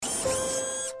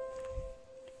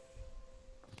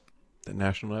the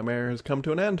national nightmare has come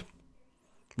to an end.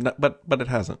 But it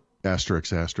hasn't.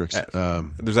 Asterisk.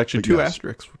 There's actually two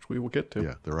asterisks, which we will get to.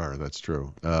 Yeah, there are. That's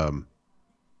true.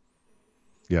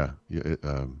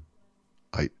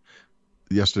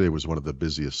 Yesterday was one of the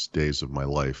busiest days of my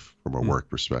life from a work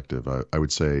perspective. I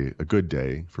would say a good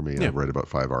day for me. I read about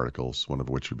 5 articles, one of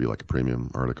which would be like a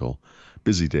premium article.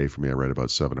 Busy day for me. I read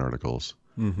about 7 articles.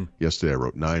 Mm-hmm. Yesterday I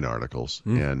wrote 9 articles.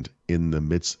 And in the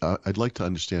midst, I'd like to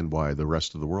understand why the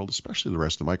rest of the world, especially the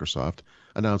rest of Microsoft,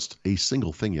 announced a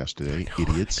single thing yesterday.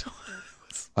 Idiots.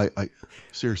 I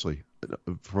seriously,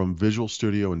 from Visual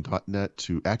Studio and .NET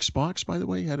to Xbox, by the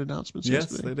way, had announcements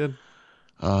yesterday. Yes, they did.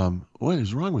 What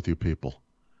is wrong with you people?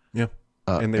 Yeah.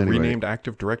 And they renamed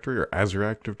Active Directory or Azure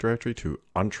Active Directory to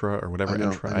Entra or whatever,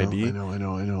 Entra ID. I know.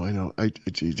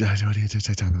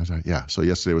 Yeah, so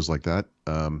yesterday was like that.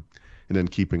 And then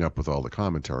keeping up with all the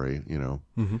commentary,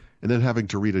 and then having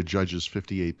to read a judge's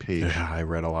 58-page Yeah, I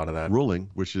read a lot of that. ruling,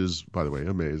 which is, by the way,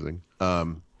 amazing.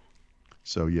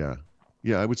 So, yeah,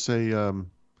 I would say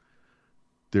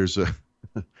there's a...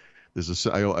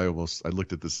 I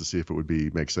looked at this to see if it would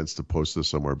make sense to post this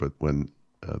somewhere, but when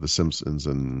The Simpsons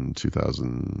in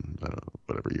 2000, I don't know,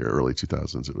 whatever year, early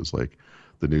 2000s, it was like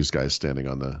the news guy standing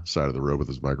on the side of the road with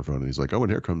his microphone, and he's like, "Oh,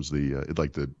 and here comes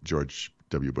the George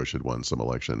W. Bush had won some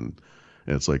election,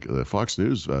 and it's like the Fox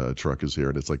News truck is here,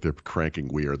 and it's like they're cranking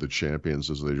 'We Are the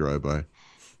Champions' as they drive by,"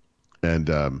 and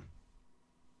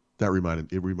that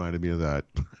reminded me of that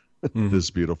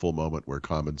this beautiful moment where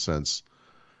common sense.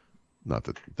 Not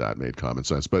that made common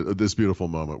sense, but this beautiful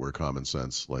moment where common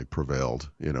sense prevailed,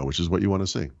 which is what you want to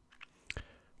see.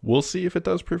 We'll see if it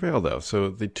does prevail, though. So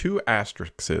the 2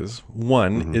 asterisks is,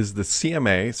 one is the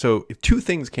CMA. So 2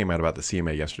 things came out about the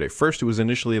CMA yesterday. First, it was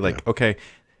initially okay,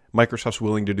 Microsoft's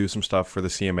willing to do some stuff for the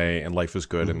CMA and life is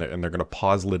good, and they're going to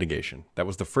pause litigation. That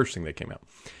was the first thing that came out.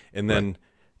 And then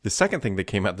the second thing that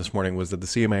came out this morning was that the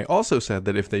CMA also said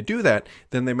that if they do that,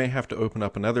 then they may have to open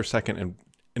up another second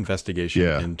investigation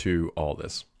into all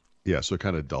this. Yeah, so it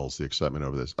kind of dulls the excitement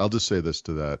over this. I'll just say this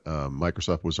to that.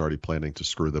 Microsoft was already planning to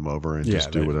screw them over and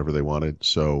just do whatever they wanted.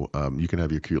 So you can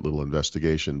have your cute little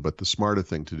investigation, but the smarter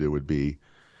thing to do would be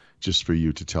just for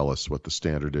you to tell us what the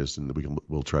standard is, and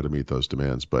we'll try to meet those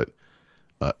demands. But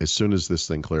as soon as this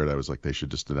thing cleared, I was like, they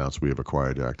should just announce we have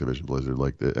acquired Activision Blizzard.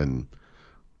 And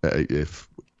if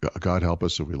God help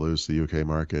us if we lose the UK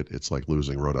market, it's like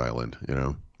losing Rhode Island.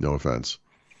 No offense.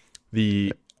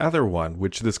 The other one,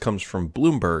 which this comes from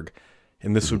Bloomberg,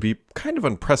 and this would be kind of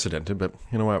unprecedented, but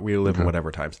you know what, we live in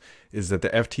whatever times, is that the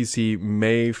FTC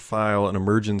may file an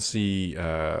emergency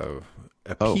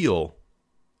appeal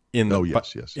in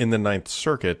the Ninth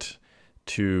Circuit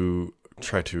to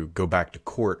try to go back to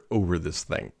court over this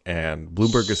thing. And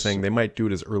Bloomberg is saying they might do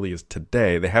it as early as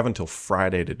today. They have until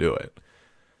Friday to do it.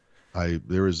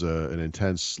 There is an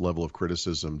intense level of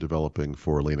criticism developing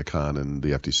for Lena Khan and the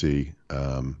FTC.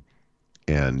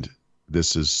 And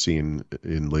this is seen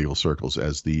in legal circles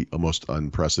as the most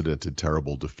unprecedented,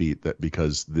 terrible defeat, that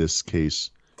because this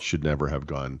case should never have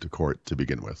gone to court to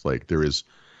begin with. There is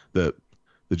the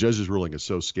judge's ruling is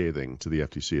so scathing to the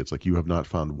FTC. It's like you have not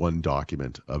found one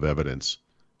document of evidence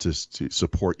to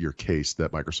support your case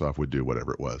that Microsoft would do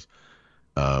whatever it was.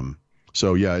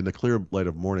 So yeah, in the clear light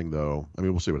of morning, though, I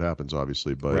mean, we'll see what happens,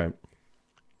 obviously, but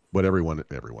what everyone,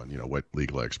 what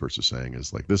legal experts are saying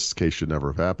is this case should never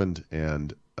have happened,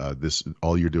 and this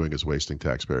all you're doing is wasting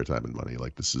taxpayer time and money.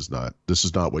 This is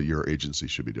not what your agency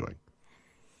should be doing.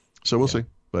 So we'll see,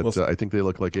 but I think they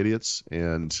look like idiots,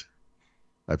 and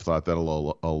I've thought that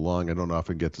all along. I don't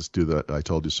often get to do the "I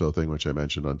told you so" thing, which I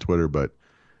mentioned on Twitter, but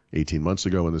 18 months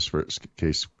ago, when this first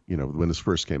case, when this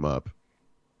first came up,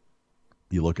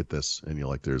 you look at this and you're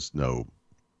like, there's no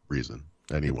reason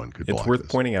anyone could block this. It's worth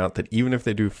pointing out that even if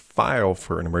they do file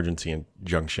for an emergency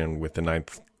injunction with the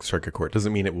Ninth Circuit Court,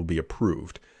 doesn't mean it will be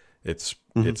approved. It's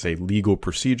a legal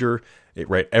procedure.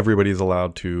 Everybody's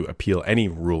allowed to appeal any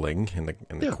ruling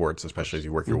in the courts, especially as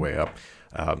you work your way up.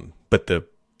 But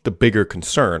the bigger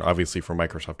concern, obviously, for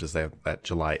Microsoft is that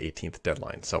July 18th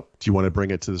deadline. So, do you want to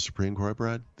bring it to the Supreme Court,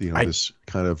 Brad? This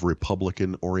kind of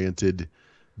Republican-oriented,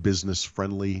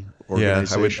 business-friendly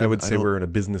organization? Yeah, I would say we're in a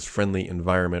business-friendly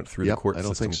environment through the court system. I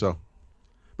don't think so.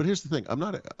 But here's the thing. I'm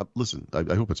not listen,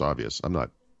 I hope it's obvious. I'm not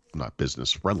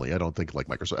business-friendly. I don't think like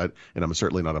Microsoft, and I'm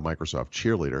certainly not a Microsoft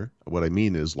cheerleader. What I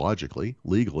mean is, logically,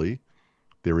 legally,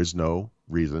 there is no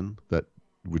reason that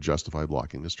would justify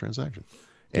blocking this transaction.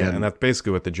 And that's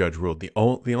basically what the judge ruled. The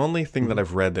only thing that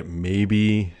I've read that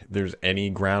maybe there's any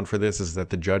ground for this is that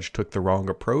the judge took the wrong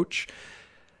approach.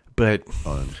 But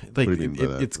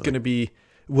it's going to be,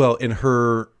 in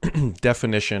her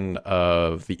definition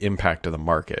of the impact of the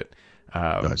market,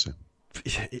 I see.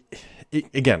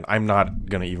 again, I'm not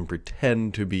going to even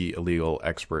pretend to be a legal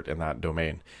expert in that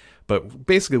domain. But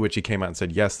basically what she came out and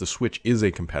said, yes, the Switch is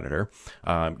a competitor.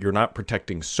 You're not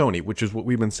protecting Sony, which is what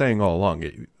we've been saying all along.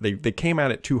 They came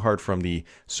at it too hard from the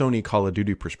Sony Call of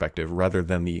Duty perspective rather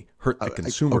than the hurt the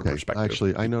consumer perspective.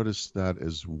 Actually, I noticed that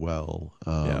as well.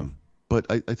 But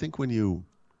I think when you...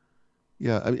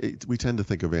 Yeah, I mean, we tend to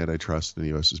think of antitrust in the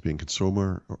U.S. as being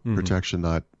consumer protection,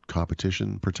 not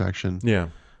competition protection. Yeah.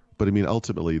 But I mean,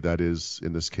 ultimately, that is,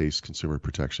 in this case, consumer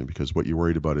protection, because what you're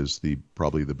worried about is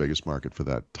probably the biggest market for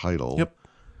that title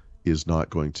is not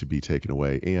going to be taken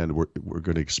away. And we're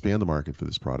going to expand the market for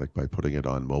this product by putting it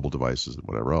on mobile devices and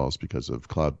whatever else because of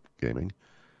cloud gaming.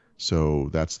 So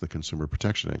that's the consumer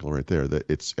protection angle right there, that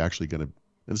it's actually going to,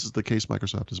 and this is the case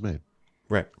Microsoft has made.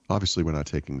 Right. Obviously, we're not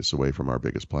taking this away from our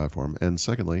biggest platform. And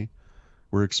secondly,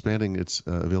 we're expanding its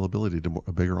availability to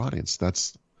a bigger audience.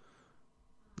 That's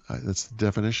the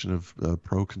definition of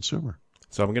pro-consumer.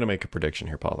 So I'm going to make a prediction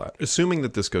here, Paul. Assuming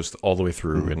that this goes all the way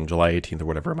through in July 18th or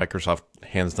whatever, Microsoft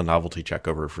hands the novelty check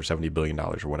over for $70 billion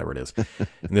or whatever it is,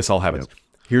 and this all happens.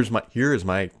 Here is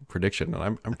my prediction,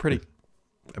 and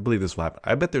I believe this will happen.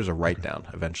 I bet there's a write-down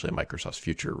eventually in Microsoft's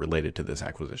future related to this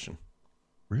acquisition.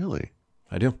 Really?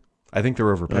 I do. I think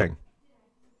they're overpaying.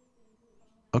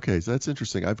 Okay, so that's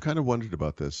interesting. I've kind of wondered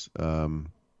about this.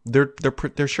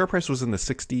 Their share price was in the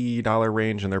 $60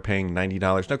 range, and they're paying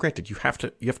 $90. Now, granted, you have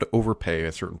to overpay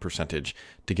a certain percentage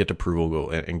to get approval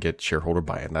and get shareholder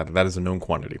buy-in. That is a known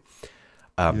quantity.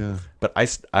 But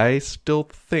I still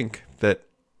think that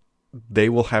they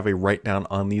will have a write-down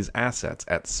on these assets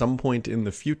at some point in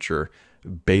the future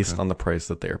based on the price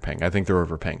that they are paying. I think they're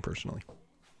overpaying personally.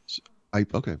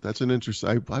 Okay, that's an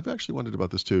interesting. I've actually wondered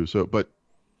about this too. So, but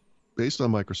based on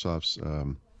Microsoft's,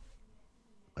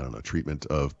 treatment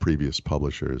of previous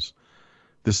publishers,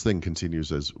 this thing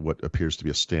continues as what appears to be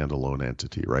a standalone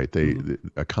entity, right?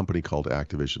 A company called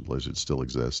Activision Blizzard still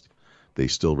exists. They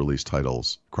still release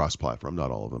titles cross-platform,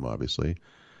 not all of them, obviously.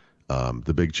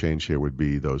 The big change here would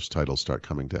be those titles start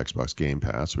coming to Xbox Game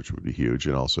Pass, which would be huge,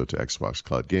 and also to Xbox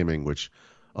Cloud Gaming, which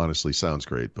honestly sounds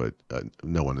great, but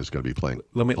no one is going to be playing.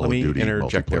 Let me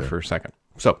interject there for a second.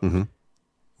 So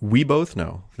we both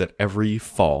know that every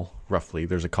fall, roughly,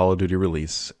 there's a Call of Duty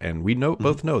release, and we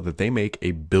both know that they make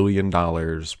 $1 billion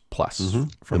plus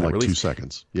from in that release. 2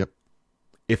 seconds. Yep.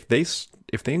 If they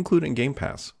include it in Game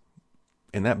Pass,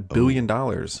 and that $1 billion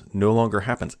no longer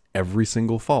happens every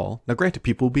single fall. Now, granted,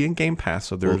 people will be in Game Pass,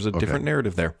 so there's a different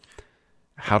narrative there.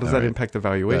 How does that impact the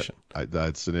valuation?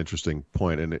 That's an interesting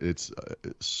point, and it's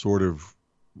sort of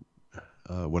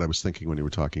what I was thinking when you were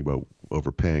talking about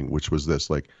overpaying, which was this: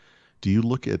 like, do you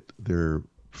look at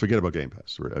forget about Game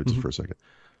Pass just for a second,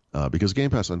 because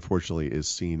Game Pass unfortunately is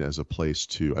seen as a place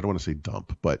to, I don't want to say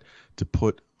dump, but to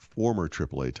put former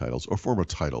AAA titles or former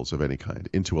titles of any kind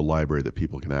into a library that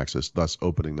people can access, thus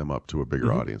opening them up to a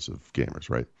bigger audience of gamers.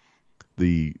 Right.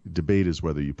 The debate is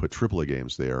whether you put AAA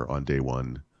games there on day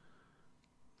one.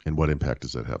 And what impact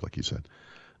does that have, like you said?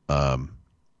 Hold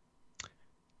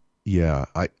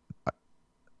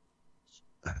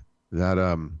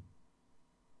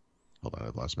on,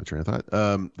 I've lost my train of thought.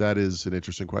 That is an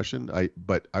interesting question.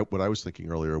 What I was thinking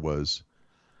earlier was,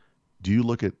 do you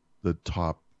look at the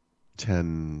top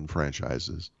 10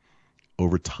 franchises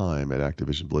over time at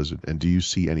Activision Blizzard, and do you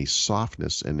see any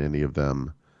softness in any of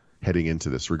them heading into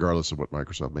this, regardless of what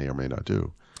Microsoft may or may not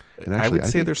do? And actually, I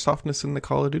would say there's softness in the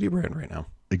Call of Duty brand right now.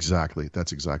 Exactly.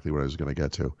 That's exactly what I was going to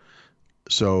get to.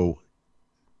 So,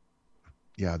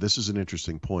 yeah, this is an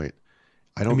interesting point.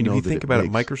 I mean, if you think about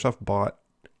it, Microsoft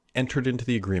entered into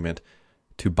the agreement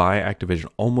to buy Activision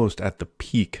almost at the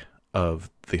peak of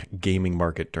the gaming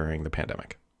market during the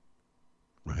pandemic.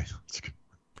 Right.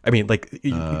 I mean, like,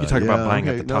 you talk about buying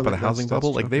at the top of the housing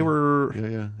bubble. Like, they were...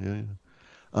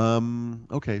 Yeah.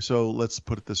 Okay, so let's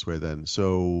put it this way then.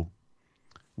 So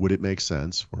would it make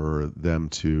sense for them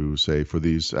to say, for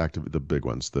these the big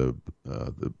ones, the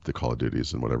Call of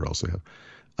Duties and whatever else they have,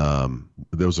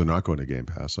 those are not going to Game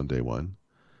Pass on day one.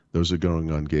 Those are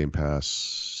going on Game Pass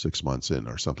 6 months in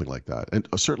or something like that. And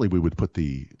certainly we would put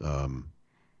the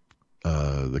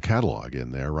catalog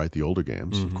in there, right? The older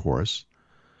games, of course.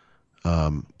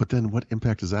 But then what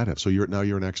impact does that have? So you're an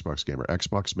Xbox gamer.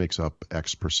 Xbox makes up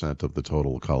X% of the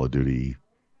total Call of Duty,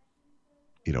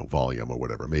 volume or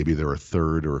whatever. Maybe they're a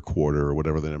third or a quarter or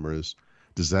whatever the number is.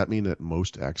 Does that mean that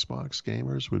most Xbox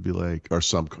gamers would be like, or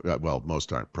some, well,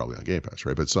 most aren't probably on Game Pass,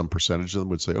 right? But some percentage of them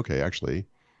would say, okay, actually,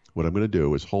 what I'm going to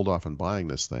do is hold off on buying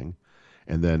this thing.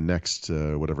 And then next,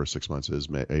 whatever 6 months is,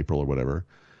 April or whatever,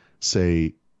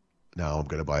 say, now I'm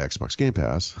going to buy Xbox Game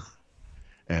Pass.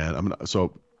 And I'm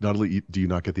So not only do you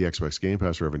not get the Xbox Game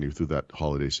Pass revenue through that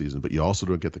holiday season, but you also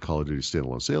don't get the Call of Duty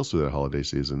standalone sales through that holiday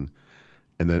season.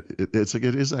 And then it's like,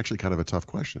 it is actually kind of a tough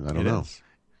question. I don't know. Is.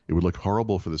 It would look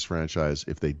horrible for this franchise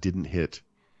if they didn't hit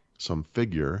some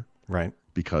figure Right.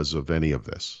 because of any of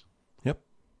this. Yep.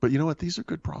 But you know what? These are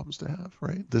good problems to have,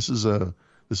 right? This is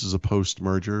a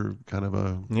post-merger kind of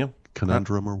a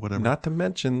conundrum or whatever. Not to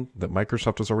mention that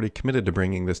Microsoft has already committed to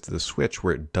bringing this to the Switch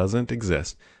where it doesn't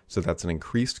exist. So that's an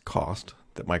increased cost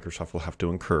that Microsoft will have to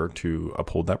incur to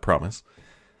uphold that promise.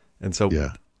 And so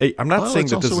hey, I'm not saying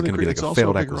that this is going to be like a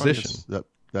failed acquisition.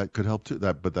 That could help too.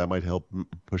 But that might help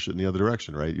push it in the other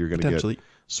direction, right? You're going to get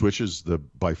Switch is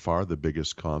by far the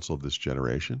biggest console of this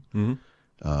generation.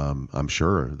 Mm-hmm. I'm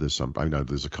sure there's some. I know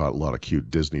there's a lot of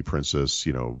cute Disney princess,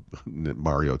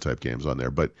 Mario type games on there,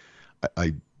 but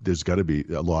there's got to be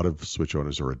a lot of Switch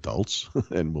owners are adults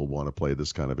and will want to play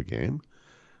this kind of a game.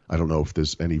 I don't know if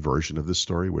there's any version of this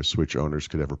story where Switch owners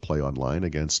could ever play online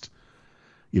against,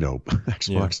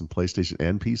 Xbox and PlayStation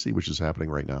and PC, which is happening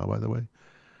right now, by the way.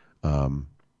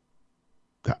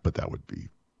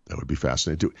 That would be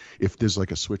fascinating. If there's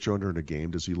like a Switch owner in a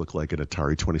game, does he look like an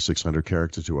Atari 2600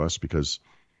 character to us because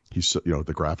he's so,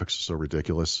 the graphics are so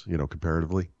ridiculous,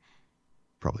 comparatively?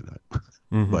 Probably not.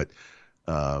 Mm-hmm. But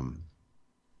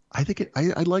I think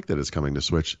I like that it's coming to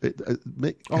Switch.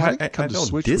 I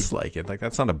don't dislike it. Like,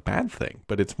 that's not a bad thing,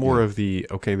 but it's more of they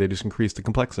just increased the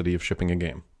complexity of shipping a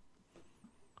game.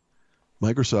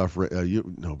 Microsoft,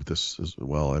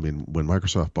 when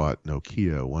Microsoft bought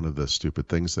Nokia, one of the stupid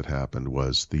things that happened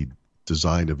was the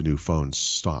design of new phones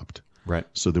stopped. Right.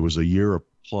 So there was a year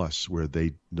plus where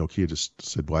Nokia just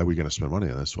said, why are we going to spend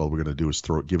money on this? Well, we're going to do is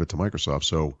give it to Microsoft.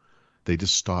 So they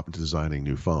just stopped designing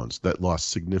new phones. That lost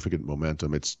significant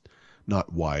momentum. It's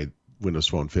not why Windows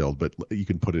Phone failed, but you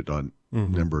can put it on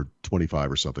number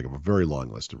 25 or something of a very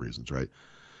long list of reasons, right?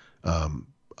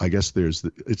 I guess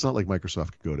it's not like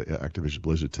Microsoft could go to Activision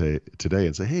Blizzard today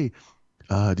and say, hey,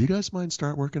 do you guys mind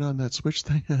start working on that Switch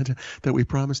thing that we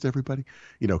promised everybody?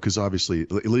 Because obviously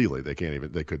legally they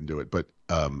couldn't do it. But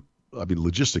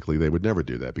logistically they would never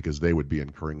do that because they would be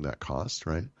incurring that cost,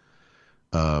 right?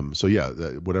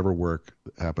 Whatever work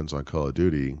happens on Call of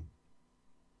Duty,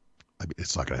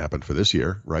 it's not going to happen for this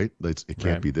year, right? It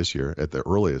can't be this year. At the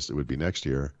earliest, it would be next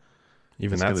year.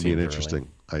 Even it's that's going to be an interesting.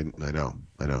 I know.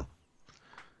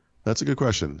 That's a good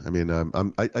question. I mean,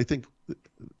 I think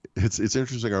it's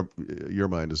interesting. Your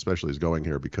mind especially is going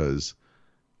here because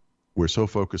we're so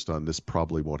focused on this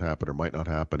probably won't happen or might not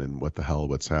happen, and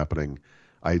what's happening.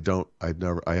 I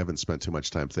haven't spent too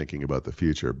much time thinking about the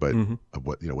future, but of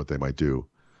what they might do.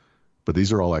 But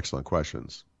these are all excellent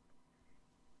questions,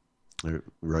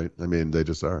 right? I mean, they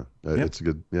just are. It's a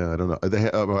good. Yeah, I don't know. They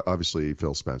have, obviously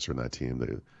Phil Spencer and that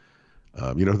team.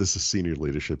 This is senior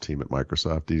leadership team at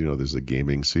Microsoft. Do you know there's a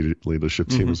gaming senior leadership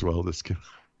team as well?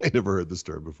 I never heard this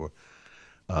term before.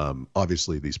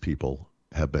 Obviously, these people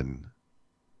have been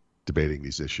debating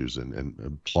these issues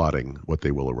and plotting what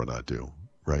they will or will not do,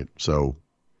 right? So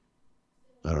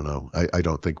I don't know. I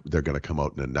don't think they're going to come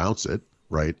out and announce it,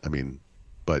 right? I mean,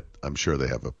 but I'm sure they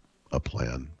have a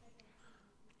plan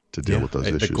to deal with those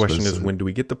issues. The question is, when do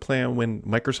we get the plan? When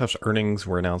Microsoft's earnings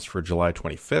were announced for July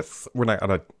 25th,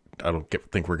 I don't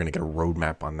think we're going to get a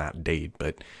roadmap on that date,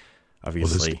 but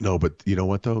obviously. But you know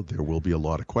what, though? There will be a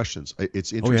lot of questions.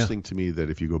 It's interesting to me that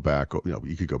if you go back,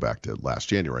 you could go back to last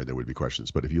January, there would be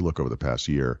questions. But if you look over the past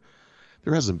year,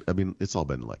 there hasn't, it's all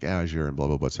been like Azure and blah,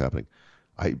 blah, what's happening.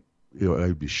 I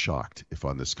would be shocked if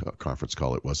on this conference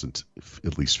call it wasn't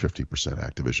at least 50%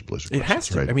 Activision Blizzard. It has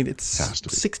to. Right? I mean, it's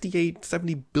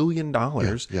 $68-70 billion.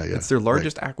 Yeah. It's their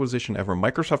largest acquisition ever.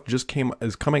 Microsoft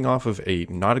is coming off of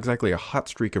not exactly a hot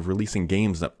streak of releasing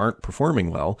games that aren't performing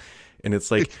well, and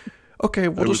it's like, okay,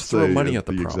 we'll just throw money at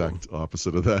the problem. The exact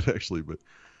opposite of that, actually, but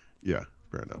yeah,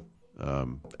 fair enough.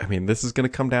 I mean, this is going to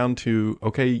come down to,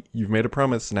 okay, you've made a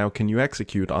promise. Now, can you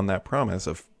execute on that promise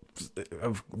of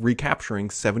recapturing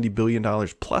 $70 billion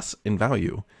plus in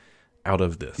value out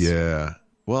of this? Yeah.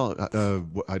 Well,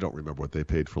 I don't remember what they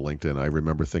paid for LinkedIn. I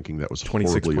remember thinking that was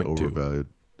horribly overvalued.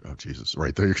 Oh, Jesus.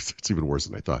 Right there. It's even worse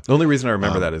than I thought. The only reason I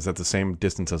remember that is at the same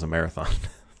distance as a marathon.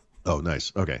 Oh,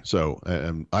 nice. Okay. So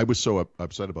I was so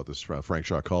upset about this. Frank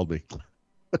Shaw called me.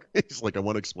 He's like, I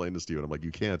want to explain this to you. And I'm like,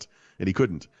 you can't. And he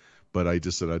couldn't. But I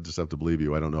just said, I just have to believe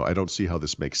you. I don't know. I don't see how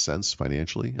this makes sense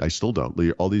financially. I still don't.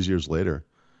 All these years later,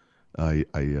 it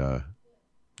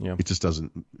just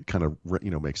doesn't kind of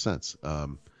make sense.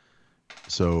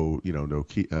 So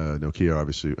Nokia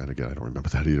obviously, and again I don't remember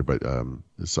that either, but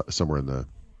somewhere in the,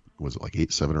 was it like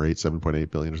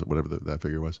 7.8 billion or whatever that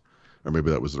figure was, or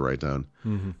maybe that was the write down.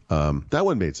 That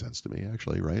one made sense to me,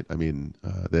 actually, right? I mean,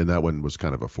 then that one was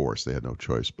kind of a force; they had no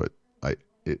choice, but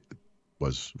it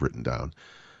was written down.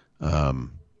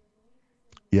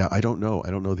 Yeah, I don't know.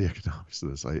 I don't know the economics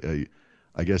of this.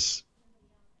 I guess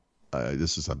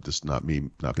this is I'm just not me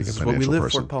not being This a is what we financial live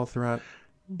person. for, Paul, throughout.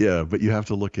 Yeah, but you have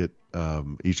to look at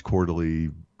each quarterly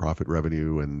profit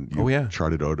revenue, and you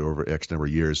chart it out over X number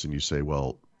of years, and you say,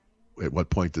 well, at what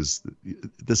point does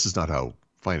this is not how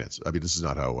finance? I mean, this is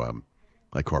not how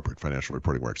like corporate financial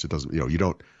reporting works. It doesn't. You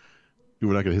don't.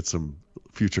 We're not going to hit some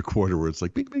future quarter where it's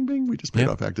like bing, bing, bing. We just paid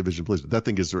off Activision Blizzard. That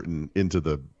thing is written into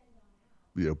the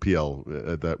PL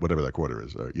that whatever that quarter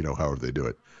is. However they do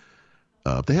it.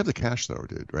 They have the cash though,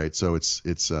 dude. Right? So it's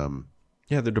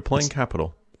they're deploying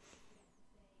capital.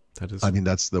 That is. I mean,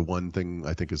 that's the one thing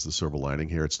I think is the silver lining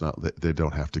here. It's not that they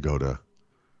don't have to go to,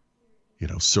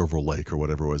 Silver Lake or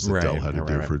whatever it was that Dell had to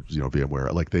do for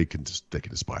VMware. Like they can just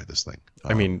buy this thing.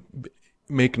 I mean,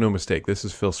 make no mistake. This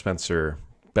is Phil Spencer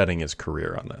betting his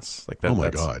career on this. Like that. Oh my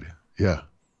God. Yeah.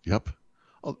 Yep.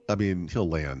 I mean, he'll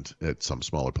land at some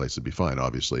smaller place and be fine,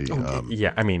 obviously.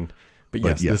 I mean, but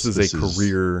yes, this is a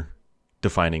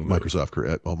career-defining move. Microsoft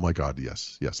career. Oh my God.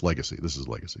 Yes. Yes. Legacy. This is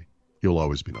legacy. He'll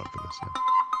always be known for this. Yeah.